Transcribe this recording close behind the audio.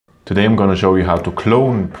Today I'm going to show you how to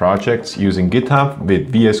clone projects using GitHub with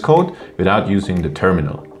VS Code without using the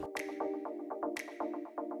terminal.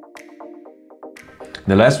 In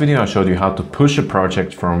the last video I showed you how to push a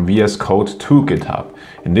project from VS Code to GitHub.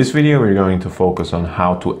 In this video we're going to focus on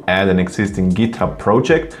how to add an existing GitHub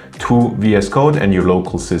project to VS Code and your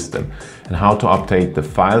local system, and how to update the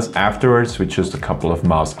files afterwards with just a couple of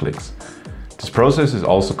mouse clicks. This process is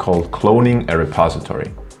also called cloning a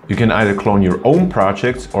repository. You can either clone your own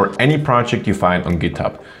projects or any project you find on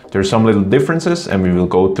GitHub. There are some little differences and we will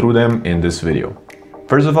go through them in this video.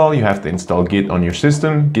 First of all, you have to install Git on your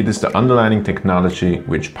system. Git is the underlining technology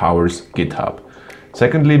which powers GitHub.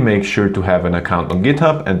 Secondly, make sure to have an account on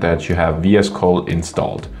GitHub and that you have VS Code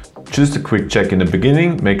installed. Just a quick check in the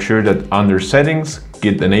beginning, make sure that under settings,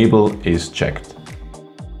 Git enable is checked.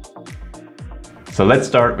 So let's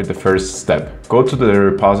start with the first step. Go to the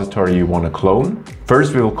repository you want to clone.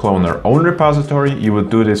 First, we will clone our own repository. You would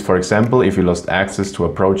do this, for example, if you lost access to a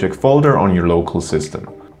project folder on your local system.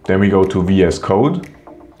 Then we go to VS Code.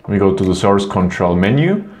 We go to the source control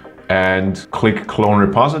menu and click clone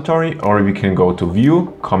repository, or we can go to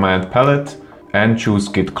view, command palette and choose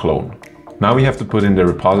git clone. Now we have to put in the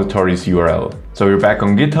repository's URL. So you're back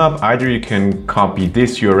on GitHub. Either you can copy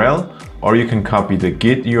this URL or you can copy the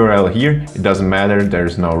Git URL here. It doesn't matter,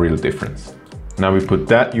 there's no real difference. Now we put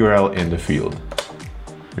that URL in the field.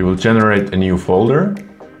 We will generate a new folder.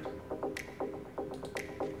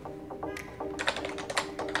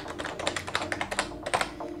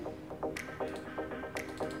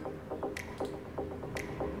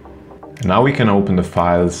 And now we can open the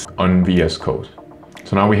files on VS Code.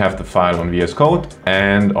 So now we have the file on VS Code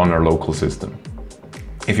and on our local system.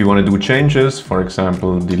 If you want to do changes, for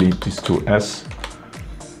example, delete these two S,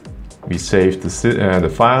 we save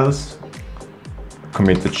the files,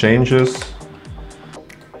 commit the changes,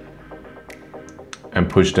 and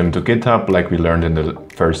push them to GitHub like we learned in the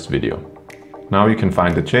first video. Now you can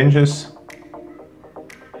find the changes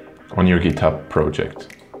on your GitHub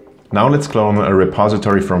project. Now let's clone a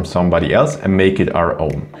repository from somebody else and make it our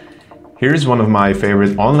own. Here's one of my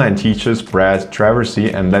favorite online teachers, Brad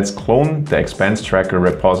Traversy, and let's clone the expense tracker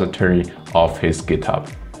repository of his GitHub.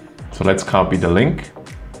 So let's copy the link,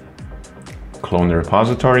 clone the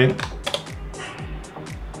repository,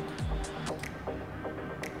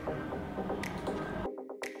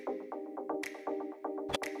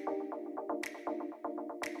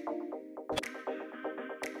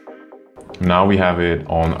 now we have it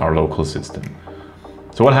on our local system.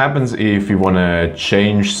 So what happens if we want to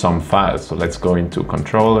change some files? So let's go into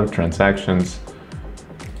controller, transactions,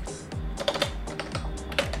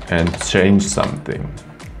 and change something.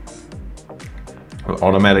 We'll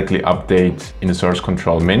automatically update in the source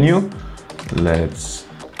control menu. Let's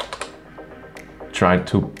try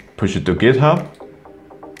to push it to GitHub.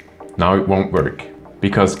 Now it won't work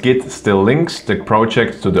because Git still links the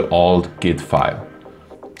project to the old Git file.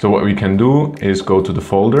 So what we can do is go to the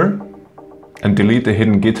folder and delete the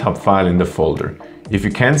hidden GitHub file in the folder. If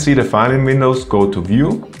you can't see the file in Windows, go to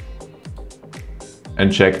View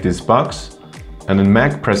and check this box. And in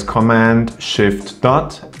Mac, press Command Shift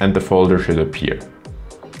dot and the folder should appear.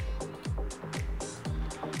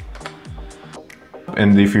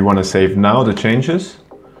 And if you want to save now the changes,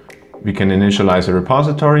 we can initialize a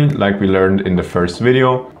repository like we learned in the first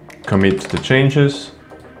video, commit the changes,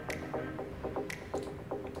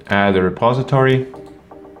 add a repository.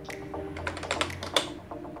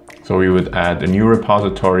 So we would add a new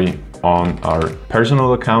repository on our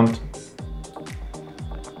personal account,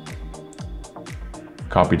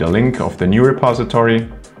 copy the link of the new repository,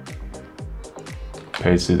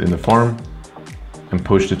 paste it in the form, and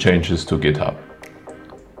push the changes to GitHub.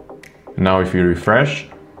 Now if you refresh,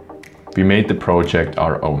 we made the project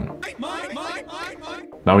our own.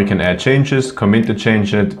 Now we can add changes, commit the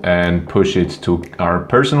changes, and push it to our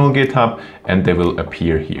personal GitHub, and they will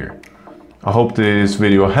appear here. I hope this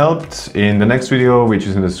video helped. In the next video, which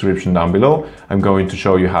is in the description down below, I'm going to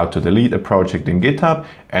show you how to delete a project in GitHub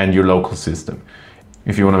and your local system.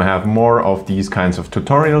 If you want to have more of these kinds of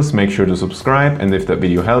tutorials, make sure to subscribe, and if that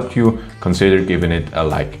video helped you, consider giving it a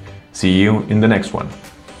like. See you in the next one.